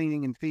and I'm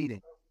cleaning and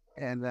feeding,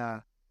 and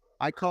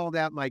I call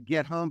that my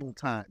get humble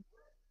time.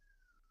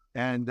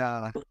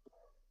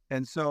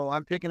 And so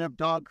I'm picking up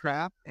dog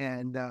crap,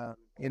 and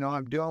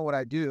I'm doing what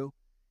I do,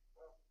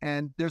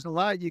 and there's a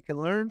lot you can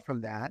learn from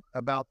that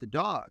about the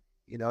dog.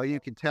 You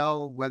can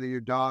tell whether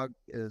your dog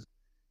is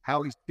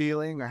how he's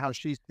feeling or how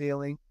she's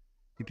feeling,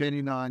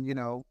 depending on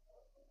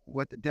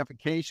what the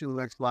defecation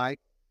looks like.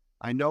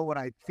 I know what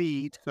I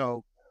feed,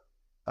 so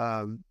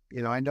I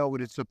know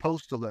what it's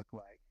supposed to look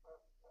like.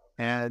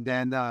 And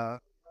then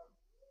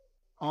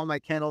all my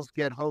kennels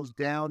get hosed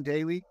down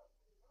daily.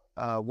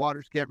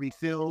 Waters get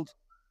refilled.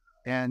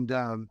 And,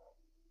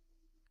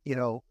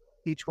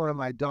 each one of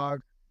my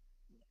dogs,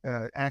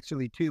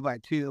 actually 2 by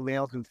 2,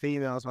 males and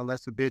females,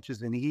 unless the bitch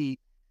is in heat,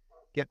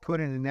 get put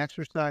in an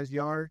exercise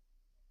yard.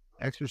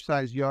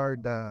 Exercise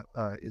yard,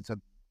 it's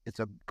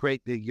a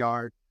great big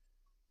yard,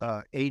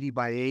 80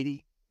 by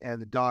 80, and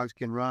the dogs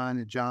can run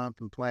and jump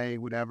and play,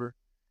 whatever.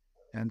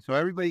 And so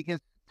everybody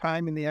gets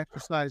time in the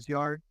exercise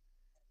yard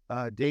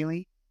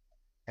daily,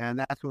 and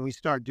that's when we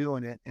start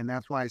doing it. And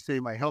that's why I say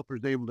my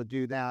helper's able to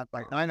do that.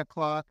 By 9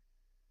 o'clock,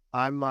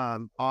 I'm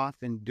off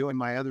and doing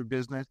my other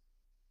business,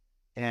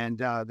 and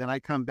then I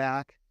come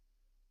back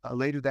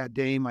later that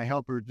day. My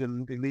helper's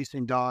been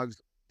releasing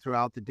dogs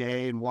throughout the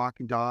day and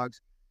walking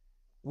dogs.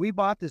 We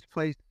bought this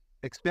place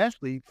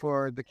especially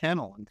for the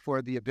kennel and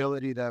for the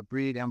ability to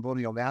breed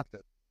Ambullneo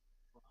Mastiff.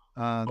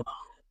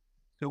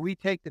 So we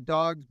take the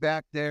dogs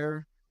back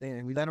there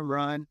and we let them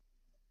run,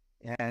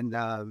 and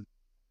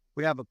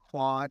we have a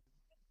quad.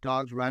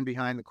 Dogs run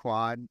behind the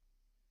quad.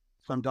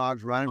 Some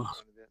dogs run in front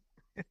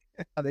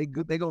of it.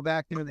 They go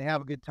back there and they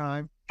have a good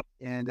time.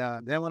 And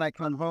then when I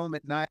come home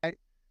at night,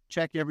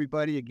 check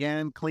everybody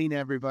again, clean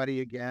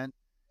everybody again.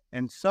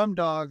 And some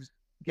dogs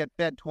get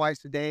fed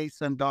twice a day.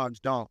 Some dogs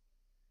don't.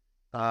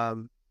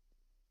 And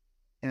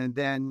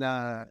then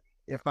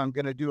if I'm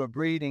going to do a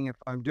breeding, if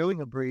I'm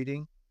doing a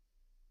breeding,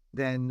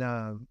 then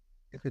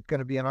if it's going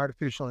to be an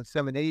artificial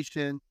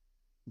insemination,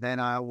 then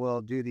I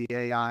will do the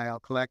AI. I'll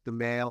collect the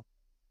male,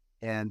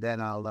 and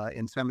then I'll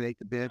inseminate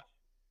the bitch.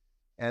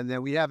 And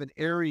then we have an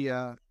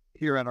area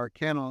here at our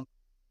kennel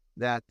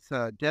that's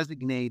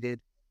designated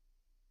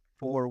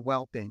for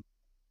whelping.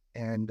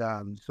 And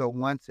so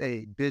once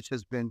a bitch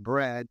has been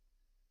bred,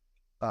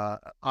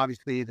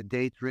 obviously the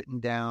date's written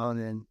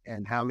down,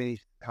 and how much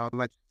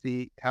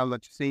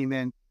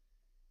semen,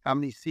 how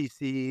many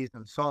cc's,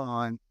 and so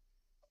on.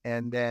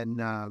 And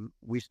then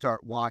we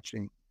start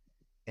watching.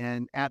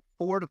 And at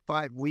 4 to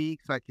 5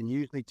 weeks, I can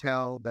usually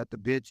tell that the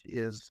bitch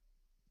is,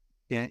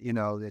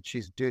 that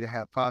she's due to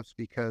have pups,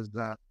 because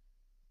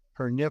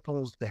her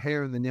nipples, the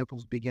hair in the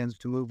nipples begins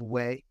to move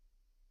away,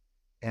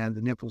 and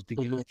the nipples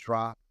begin to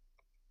drop.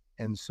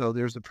 And so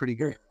there's a pretty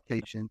good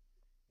indication.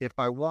 If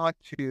I want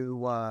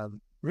to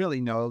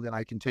really know, then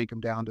I can take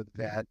them down to the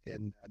vet,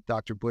 and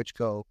Dr.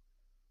 Butchko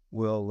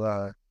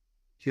will,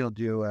 he'll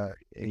do a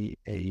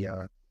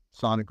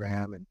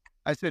sonogram. And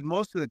I said,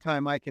 most of the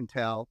time I can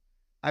tell.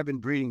 I've been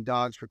breeding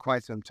dogs for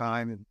quite some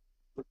time, and,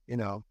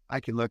 I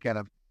can look at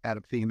a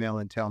female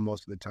and tell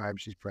most of the time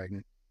she's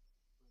pregnant.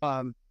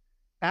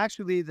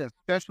 Actually, the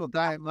special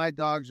diet my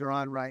dogs are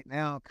on right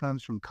now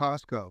comes from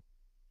Costco.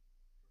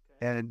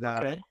 And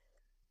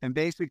and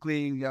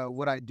basically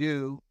what I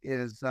do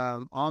is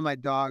all my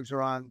dogs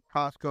are on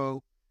Costco.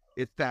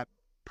 It's that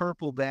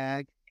purple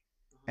bag.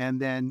 And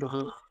then,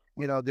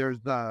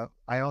 there's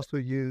I also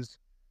use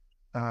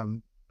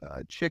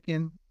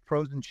chicken,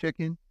 frozen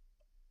chicken,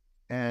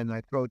 and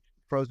I throw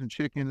frozen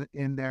chicken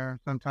in there.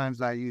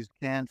 Sometimes I use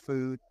canned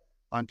food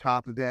on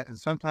top of that, and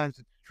sometimes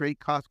it's straight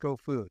Costco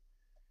food.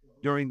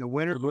 During the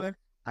winter months,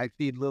 I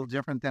feed a little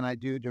different than I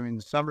do during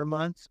the summer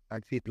months. I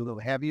feed a little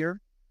heavier,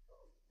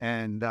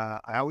 and I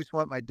always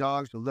want my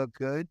dogs to look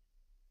good.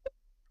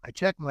 I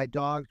check my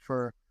dogs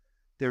for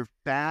their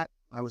fat.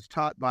 I was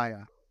taught by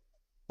a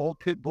old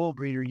pit bull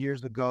breeder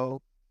years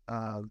ago.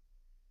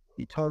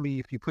 He told me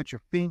if you put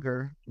your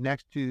finger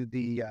next to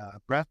the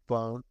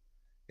breastbone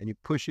and you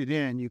push it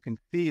in, you can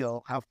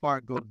feel how far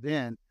it goes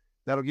in.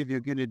 That'll give you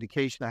a good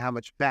indication of how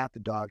much fat the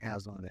dog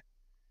has on it.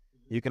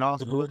 You can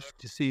also look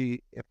to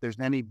see if there's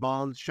any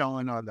bones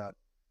showing on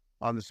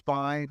the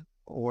spine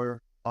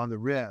or on the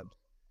ribs.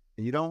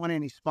 And you don't want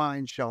any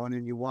spine showing,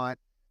 and you want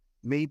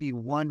maybe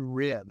one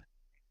rib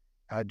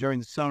during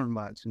the summer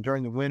months. And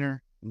during the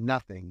winter,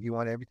 nothing. You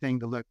want everything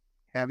to look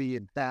heavy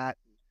and fat,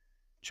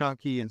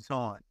 chunky, and so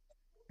on.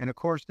 And of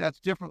course, that's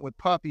different with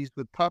puppies.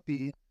 With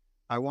puppies,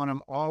 I want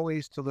them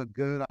always to look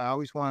good. I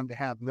always want them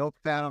to have milk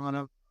fat on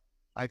them.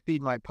 I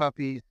feed my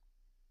puppies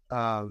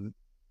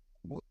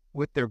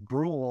with their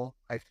gruel.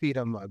 I feed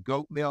them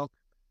goat milk,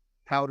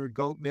 powdered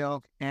goat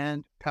milk,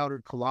 and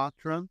powdered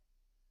colostrum,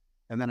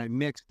 and then I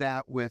mix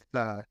that with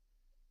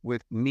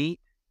meat.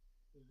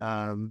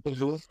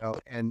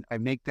 And I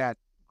make that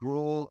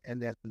gruel,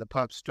 and then the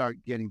pups start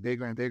getting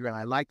bigger and bigger. And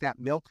I like that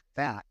milk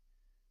fat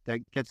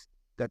that's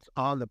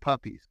on the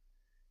puppies.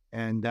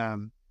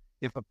 And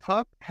if a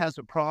pup has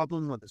a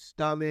problem with the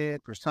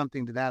stomach or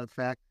something to that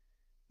effect,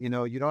 you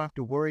don't have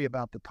to worry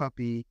about the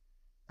puppy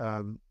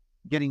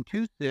getting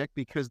too sick,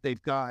 because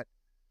they've got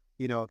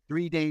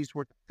 3 days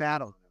worth of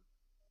fat on them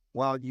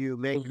while you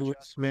make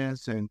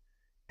adjustments and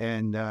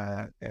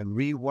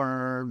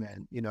reworm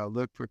and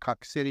look for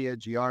coccidia,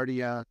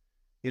 giardia,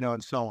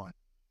 and so on.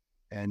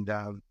 And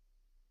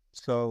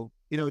so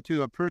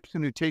to a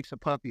person who takes a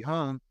puppy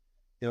home,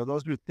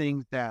 those are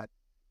things that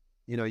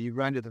you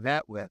run to the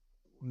vet with.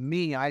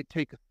 Me, I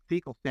take a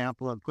fecal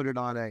sample and put it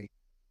on a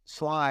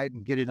slide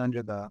and get it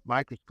under the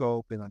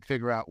microscope, and I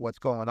figure out what's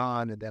going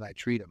on, and then I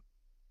treat them.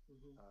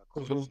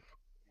 And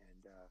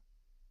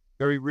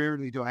very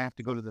rarely do I have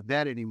to go to the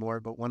vet anymore,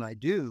 but when I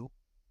do,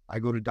 I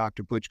go to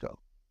Dr. Butchko.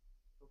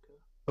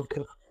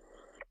 Okay.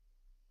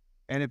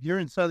 And if you're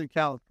in Southern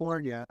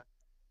California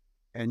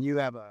and you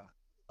have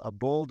a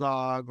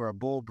bulldog or a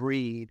bull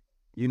breed,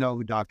 you know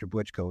who Dr.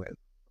 Butchko is.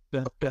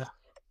 Yeah.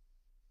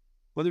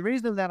 Well, the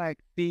reason that I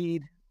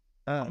feed,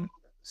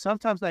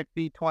 sometimes I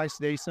feed twice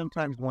a day,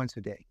 sometimes once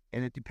a day.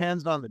 And it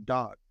depends on the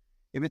dog.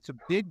 If it's a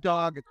big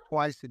dog, it's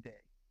twice a day.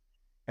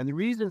 And the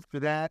reason for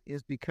that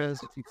is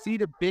because if you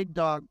feed a big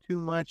dog too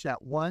much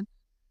at once,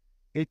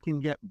 it can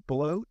get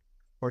bloat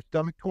or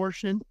stomach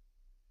torsion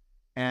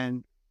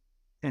and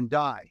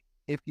die.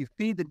 If you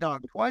feed the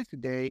dog twice a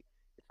day,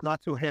 it's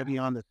not so heavy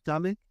on the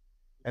stomach,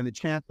 and the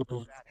chances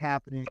of that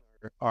happening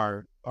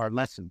are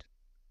lessened.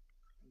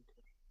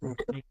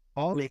 Okay.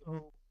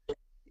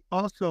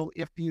 Also,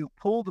 if you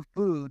pull the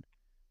food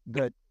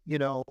that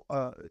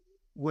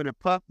when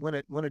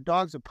a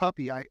dog's a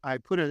puppy, I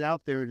put it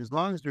out there, and as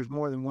long as there's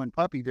more than one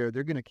puppy there,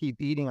 they're going to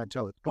keep eating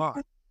until it's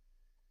gone.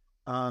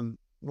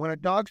 When a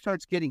dog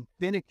starts getting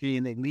finicky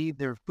and they leave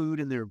their food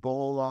in their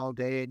bowl all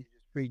day, and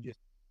you just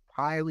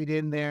pile it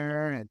in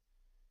there, and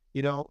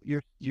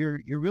you're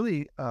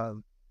really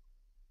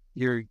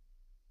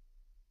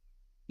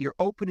you're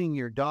opening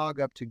your dog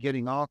up to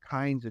getting all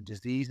kinds of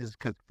diseases,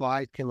 because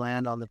flies can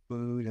land on the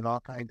food and all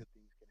kinds of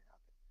things can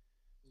happen.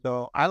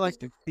 So I like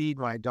to feed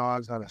my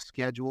dogs on a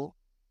schedule.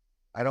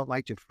 I don't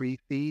like to free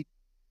feed.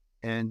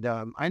 And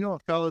I know a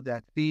fellow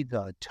that feeds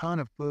a ton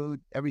of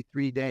food every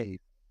 3 days,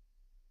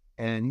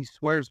 and he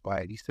swears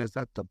by it. He says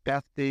that's the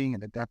best thing,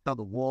 and that's how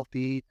the wolf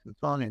eats and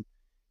so on. And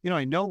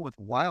I know with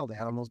wild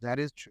animals that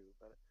is true,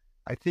 but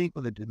I think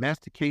with a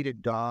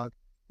domesticated dog,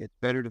 it's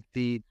better to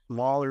feed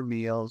smaller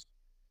meals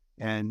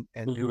and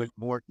do it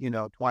more,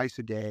 twice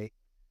a day.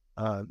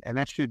 And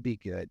that should be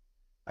good.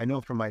 I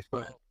know for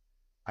myself,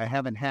 I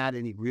haven't had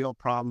any real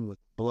problem with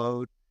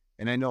bloat.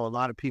 And I know a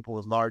lot of people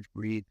with large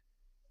breeds,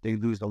 they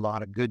lose a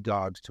lot of good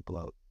dogs to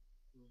bloat.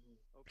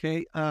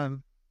 Okay. I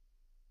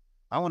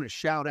want to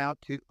shout out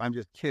to, I'm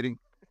just kidding.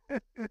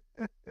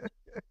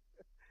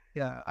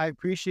 Yeah, I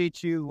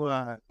appreciate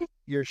your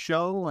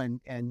show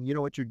and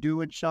what you're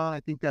doing, Sean. I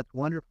think that's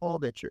wonderful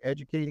that you're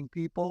educating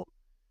people.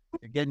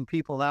 You're getting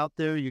people out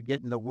there. You're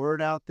getting the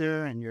word out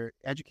there, and you're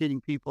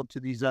educating people to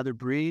these other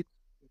breeds.